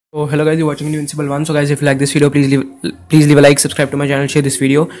So hello guys, you're watching Invincible 1. So guys, if you like this video, please leave a like, subscribe to my channel, share this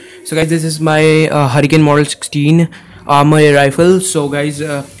video. So guys, this is my Hurricane Model 16 Aarmr air rifle. So guys,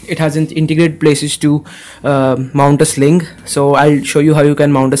 it has integrated places to mount a sling. So I'll show you how you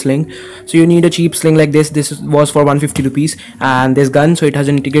can mount a sling. So you need a cheap sling like this. This was for 150 rupees, and this gun, so it has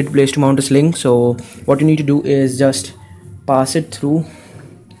an integrated place to mount a sling. So what you need to do is just pass it through.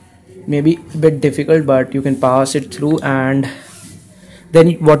 Maybe a bit difficult, but you can pass it through, and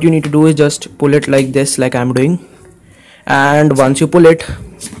then what you need to do is just pull it like this, like I'm doing. And once you pull it,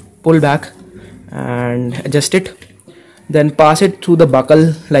 pull back and adjust it, then pass it through the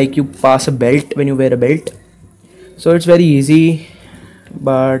buckle like you pass a belt when you wear a belt. So it's very easy,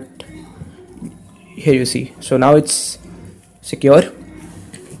 but here you see. So now it's secure,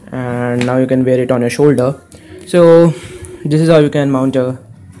 and now you can wear it on your shoulder. So this is how you can mount a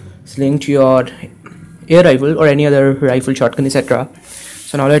sling to your air rifle or any other rifle, shotgun, etc.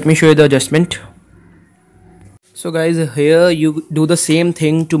 So now let me show you the adjustment. So guys, here you do the same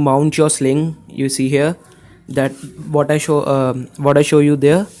thing to mount your sling. You see here that what I show you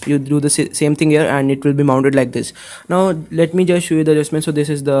there, you do the same thing here, and it will be mounted like this. Now let me just show you the adjustment. So this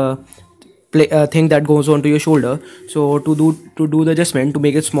is the thing that goes onto your shoulder. So to do the adjustment, to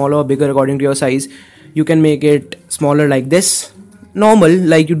make it smaller or bigger according to your size, you can make it smaller like this, normal,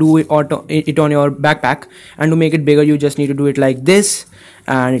 like you do it on your backpack, and to make it bigger you just need to do it like this,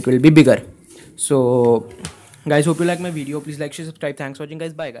 and it will be bigger. So guys, hope you like my video. Please like, share, subscribe. Thanks for watching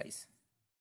guys. Bye guys.